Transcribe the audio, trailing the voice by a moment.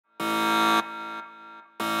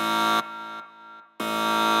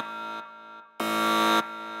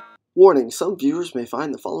Warning, some viewers may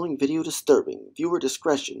find the following video disturbing. Viewer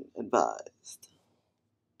discretion advised.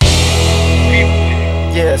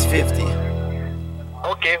 Yes, 50.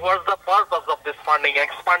 Okay, what's the purpose of this funding?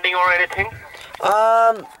 Expanding or anything?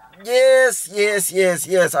 Yes.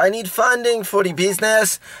 I need funding for the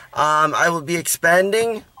business. I will be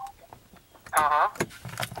expanding.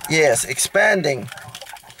 Yes, expanding.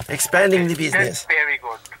 Expanding the business. That's very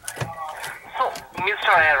good. So,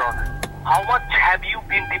 Mr. Aaron, how much have you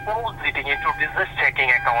been depositing into business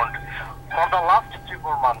checking account for the last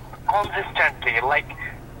 3-4 months consistently? Like,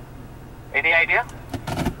 any idea?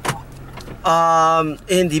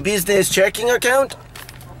 In the business checking account?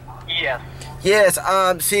 Yes. Yes,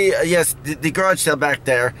 yes, the garage sale back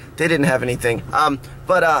there, they didn't have anything.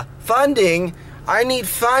 But funding, I need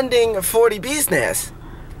funding for the business.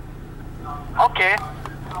 Okay,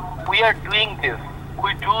 we are doing this.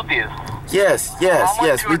 We do this. Yes,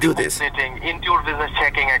 we do this. Into your business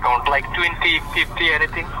checking account, like 20, 50,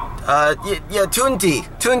 anything? Yeah, 20.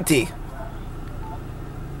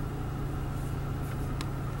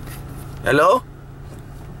 Hello?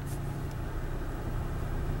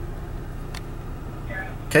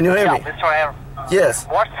 Can you hear me? Mr. Aaron. Yes.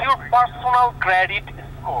 What's your personal credit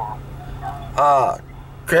score?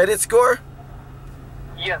 Credit score?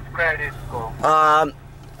 Yes, credit score.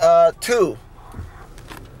 2.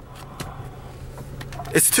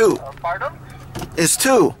 It's 2. Pardon? It's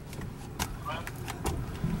 2.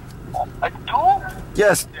 2?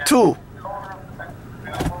 Yes, 2.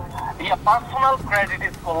 Yeah, personal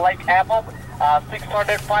credit score, like above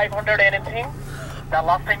 600, 500, anything? The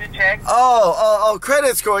last time you checked? Oh,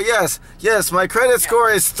 credit score, yes. Yes, my credit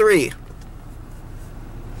score is 3.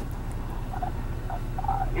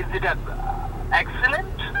 Is it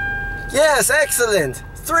excellent? Yes, excellent.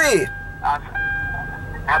 3.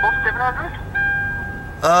 Above 700?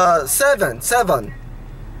 7.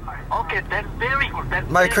 Okay, that's very good.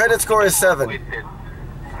 My credit score is 7.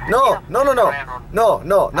 No,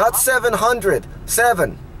 not 700.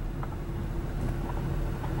 7.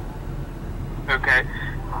 Okay.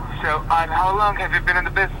 So, and how long have you been in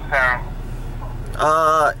the business, Aaron?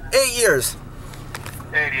 8 years.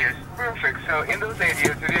 8 years. Perfect. So, in those 8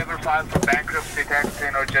 years, did you ever file for bankruptcy, tax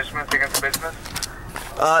lien, or judgments against the business?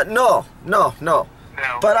 No. No.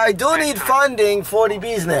 But I do need funding for the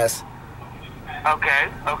business. Okay.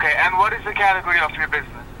 And what is the category of your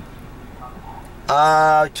business?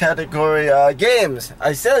 Category, games.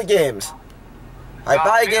 I sell games. I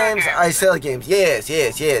buy games, I sell games. Yes.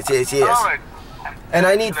 Alright. And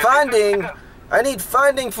I need funding. I need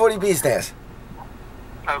funding for the business.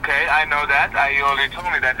 Okay, I know that. You already told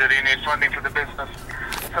me that you need funding for the business.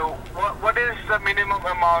 So, what is the minimum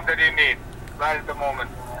amount that you need right at the moment?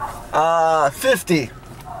 50.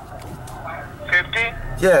 50?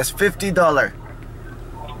 Yes, $50. $50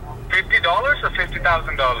 or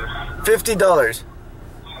 $50,000? $50.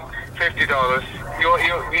 $50.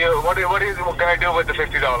 What are you gonna do with the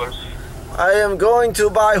 $50? I am going to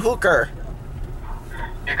buy hooker.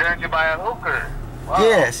 You're going to buy a hooker? Wow.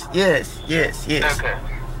 Yes. Okay.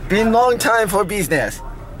 Been long time for business,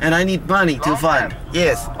 and I need money to fund.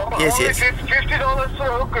 Yes. It's $50 for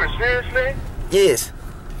a hooker, seriously? Yes.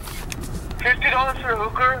 $50 for a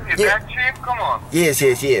hooker? Is that cheap? Come on. Yes.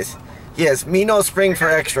 Me no spring for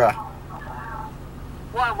extra.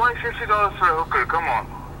 Why $50 for a hooker? Come on.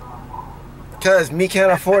 Cause me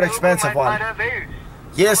can't afford expensive one. Might have AIDS.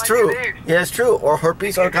 Yes, true. Yes, true. Or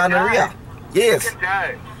herpes or gonorrhea. Yes. You can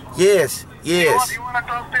die. Yes. You want to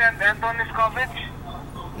talk to Anthony Skovich?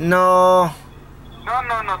 No.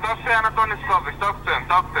 No. Talk to Anthony Skovich. Talk to him.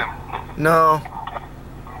 No.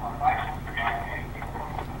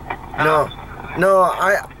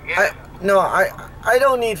 I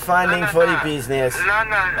don't need funding for the business. No,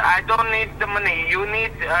 I don't need the money. You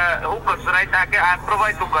need hookers, right? I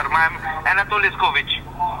provide hooker, ma'am. Anatoly Skovich.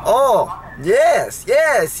 Oh, yes.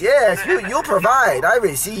 You provide, I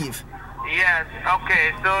receive. Yes,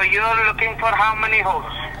 okay. So you're looking for how many hoes?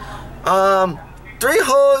 3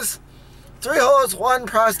 hoes. 3 hoes, 1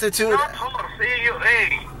 prostitute. Not hoes.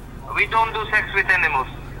 Hey, we don't do sex with animals.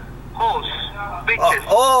 Hoes. Bitches.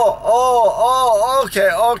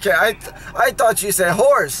 Okay. I thought you said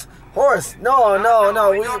horse. No. We don't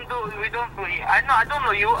do. I don't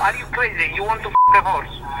know you. Are you crazy? You want to f a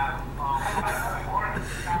horse?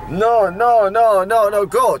 No.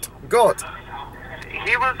 Goat.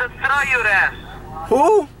 He will destroy your ass.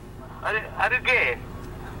 Who? Are you gay?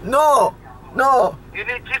 No. You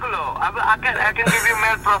need gigolo. I can give you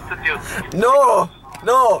male prostitute. No.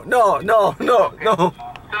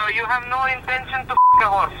 So you have no intention to f a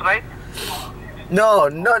horse, right? No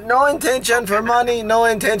intention for money, no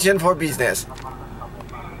intention for business.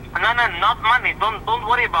 No, no, not money. Don't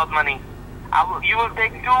worry about money. You will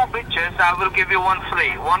take 2 bitches. I will give you 1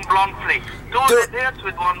 free, 1 blonde free. 2 dates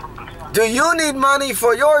with 1 blonde. Do you need money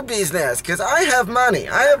for your business? Because I have money.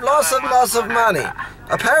 I have lots of money.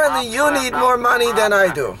 Apparently you need more money than I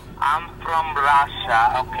do. I'm from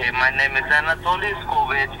Russia. Okay, my name is Anatoly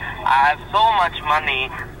Skovich. I have so much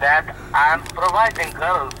money that I'm providing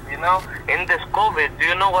girls, you know. In this COVID, do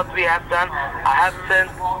you know what we have done? I have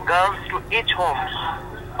sent girls to each homes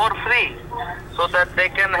for free so that they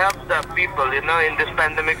can help the people, you know, in this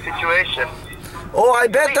pandemic situation. Oh, I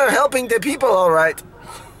bet they're helping the people, all right.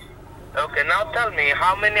 Okay, now tell me,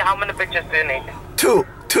 how many pictures do you need? 2.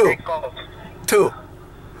 Take calls. 2.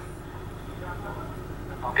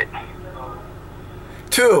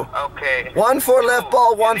 2. Okay. 1 for left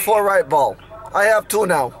ball, 1 for right ball. I have 2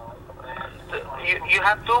 now. You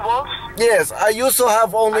have 2 balls? Yes, I used to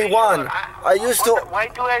have only 1. Why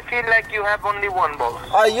do I feel like you have only 1 ball?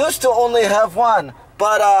 I used to only have 1,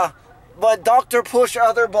 but doctor pushed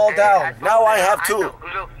other ball down. Now I have 2.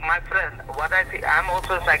 Look, my friend, what I see, I'm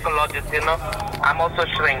also a psychologist, you know. I'm also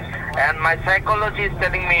shrink, and my psychology is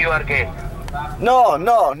telling me you are gay. No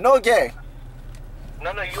gay.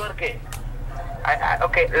 No, you are gay.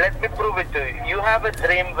 Okay, let me prove it to you. You have a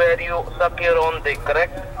dream where you suck your own dick,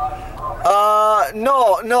 correct?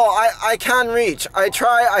 No, I can't reach. I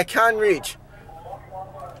try, I can't reach.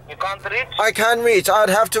 You can't reach? I can't reach. I'd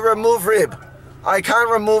have to remove rib. I can't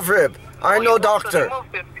remove rib. I'm no doctor. You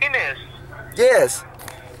want to remove your penis? Yes.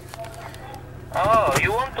 Oh,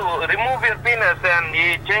 you want to remove your penis and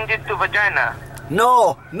you change it to vagina?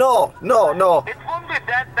 No. It won't be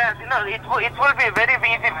that bad. You know, it will be a very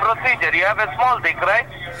easy procedure. You have a small dick, right?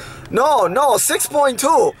 No,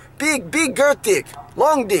 6.2. Big girth dick.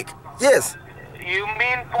 Long dick. Yes. You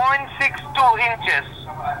mean 0.62 inches?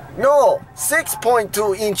 No,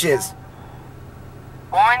 6.2 inches.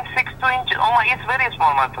 0.62 inches? Oh my, it's very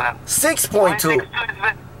small, my friend. 6.2. 0.62 is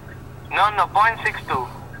very... No, 0.62.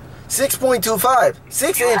 6.25.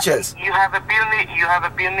 6 inches. You have a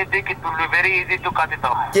puny dick, it will be very easy to cut it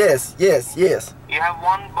off. Yes. You have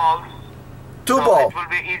 1 ball. 2 so ball. it will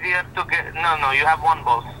be easier to get... No, you have 1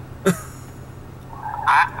 ball.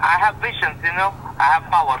 I have visions, you know. I have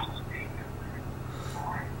powers.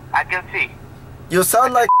 I can see. You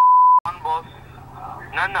sound like 1 ball.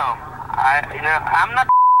 No. I'm not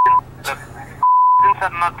the things are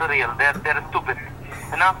not real. They're stupid.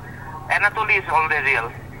 You know? Anatoly is already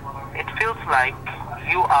real. It feels like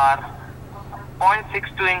you are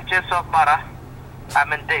 0.62 inches of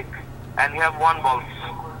dick, and you have 1 ball.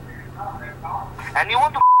 And you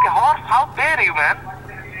want to a horse? How dare you, man?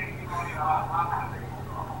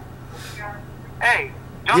 Hey,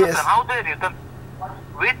 Jonathan, Yes. how dare you?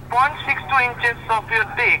 With 0.62 inches of your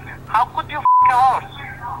dick, how could you a horse?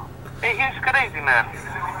 Hey, he's crazy, man.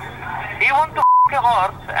 He wants to a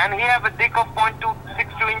horse and he have a dick of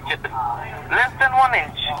 0.62 inches. Less than 1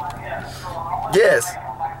 inch. Yes.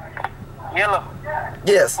 Yellow.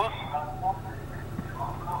 Yes. Who's?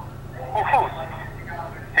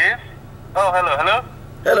 His? Oh, hello.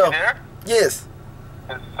 Hello. You there? Yes.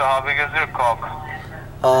 So how big is your cock?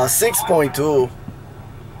 6.2.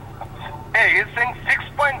 Hey, he's saying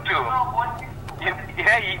 6.2.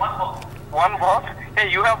 Yeah, 1 ball. Hey,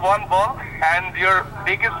 you have 1 ball and your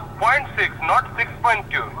dick is 0.6, not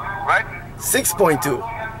 6.2, right? 6.2.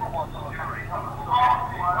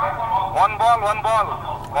 1 ball.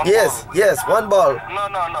 Yes, 1 ball.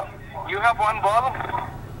 No. You have 1 ball?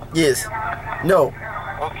 Yes. No.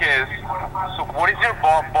 Okay. So what is your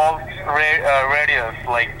ball radius,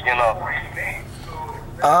 like, you know?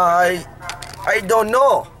 I don't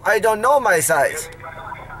know. I don't know my size.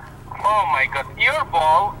 Oh my God. Your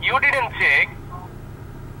ball, you didn't check.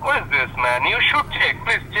 What is this, man? You should check.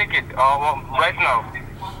 Please check it right now.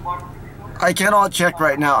 I cannot check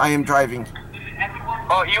right now. I am driving.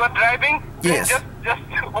 Oh, you are driving? Yes. Just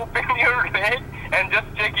open your leg and just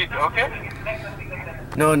check it, okay?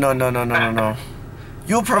 No.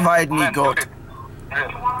 You provide me Man, goat. do it.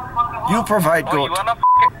 You provide Oh, goat.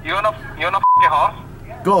 you wanna a horse?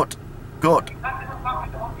 Goat.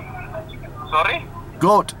 Sorry?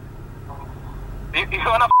 Goat. You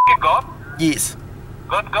wanna a goat? Yes.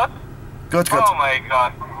 Goat? Goat. Oh my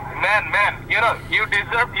God. Man, you know, you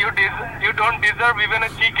don't deserve even a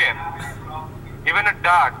chicken. Even a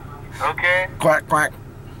dog, okay? Quack.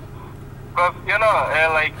 Because, you know,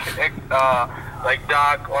 like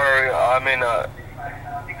dog or,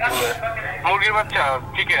 murgi bacha,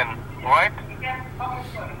 chicken, right?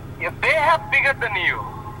 Yeah, they have bigger than you,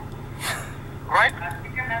 right?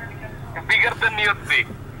 Bigger than your dick.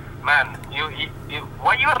 Man,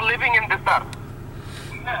 why you are living in this earth?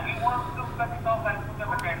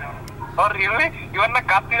 Oh really? You wanna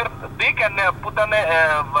cut your dick and put on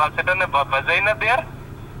set on a vagina there?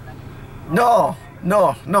 No,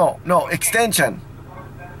 no, no, no. Extension.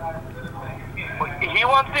 He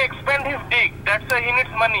wants to expand his dick. That's why he needs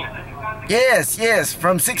money. Yes, yes.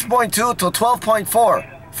 From 6.2 to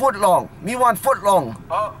 12.4. Foot long. Me want foot long.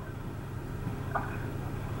 Oh.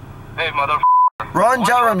 Hey, mother. Ron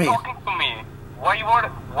Jeremy. Why you talking to me?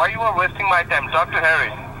 Why you are wasting my time? Talk to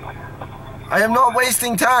Harry. I am not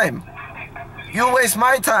wasting time. You waste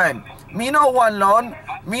my time. Me no one loan.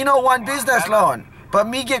 Me no one business loan. But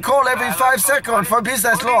me get called every 5 seconds for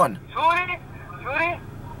business loan. Sorry?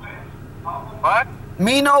 What?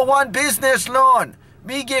 Me no one business loan.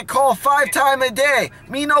 Me get called 5 times a day.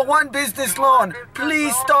 Me no one business loan.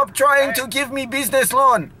 Please stop trying to give me business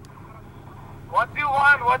loan. What do you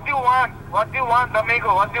want? What do you want? What do you want,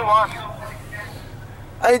 amigo? What do you want?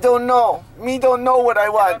 I don't know. Me don't know what I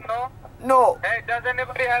want. You don't know? No. Hey, does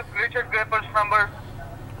anybody have Richard Gripper's number?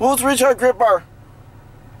 Who's Richard Gripper?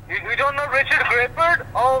 You don't know Richard Gripper?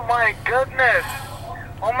 Oh my goodness.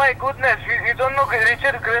 Oh my goodness. You don't know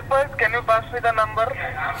Richard Gripper? Can you pass me the number?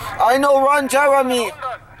 I know Ron Jeremy.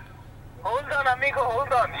 Hold on, amigo,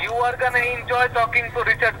 hold on. You are gonna enjoy talking to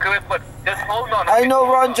Richard Gripper. Just hold on. I know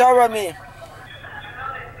Ron Jeremy.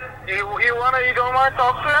 You don't want to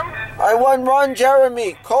talk to him? I want Ron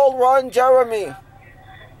Jeremy. Call Ron Jeremy.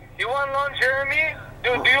 You want Ron Jeremy? Do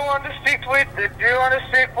you want to speak with?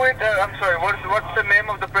 I'm sorry. What's the name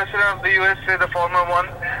of the president of the USA, the former one?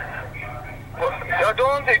 Do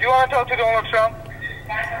you want to talk to Donald Trump?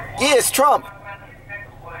 Yes, Trump.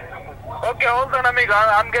 Okay, hold on, amigo.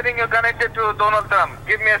 I'm getting you connected to Donald Trump.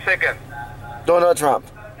 Give me a second. Donald Trump.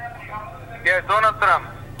 Yes, Donald Trump.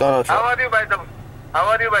 Donald Trump. How are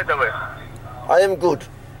you, by the way? I am good.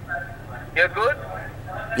 You're good?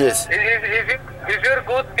 Yes. Is your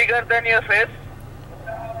good bigger than your face?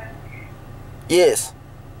 Yes.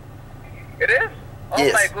 It is? Oh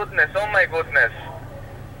Yes. Oh my goodness.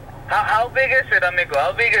 How big is it, amigo?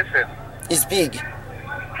 How big is it? It's big.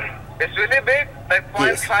 It's really big? Like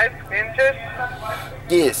Yes. 0.5 inches?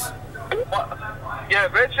 Yes. What? Yeah,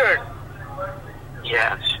 Richard.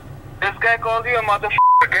 Yes. This guy called you a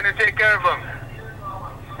motherfucker. Can you take care of him?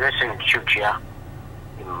 Listen, Chuchia.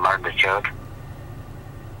 You murder joke.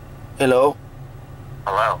 Hello.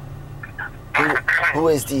 Hello. Who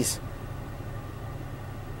is this?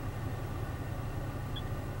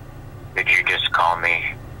 Did you just call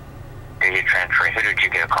me? Did you transfer? Who did you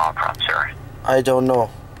get a call from, sir? I don't know.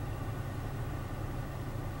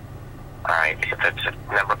 Alright, if it's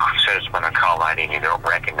a number says when a call ID and you don't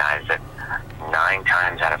recognize it, 9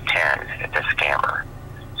 times out of 10, it's a scammer.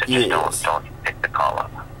 So just Yes. don't pick the call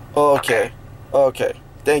up. Okay. Okay.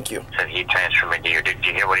 Thank you. So he transferred me to you. Did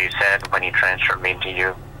you hear what he said when he transferred me to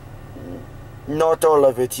you? Not all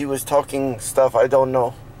of it. He was talking stuff I don't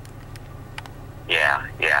know. Yeah,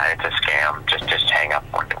 it's a scam. Just hang up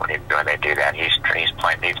when they do that. He's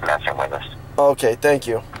messing with us. Okay. Thank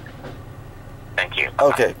you. Thank you.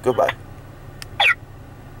 Okay. Goodbye.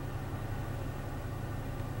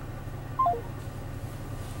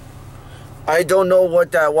 I don't know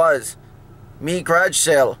what that was. Me garage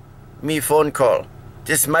sale. Me phone call.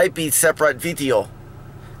 This might be separate video.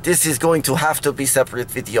 This is going to have to be separate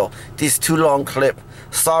video. This too long clip.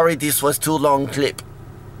 Sorry, this was too long clip.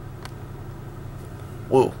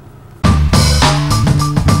 Whoa.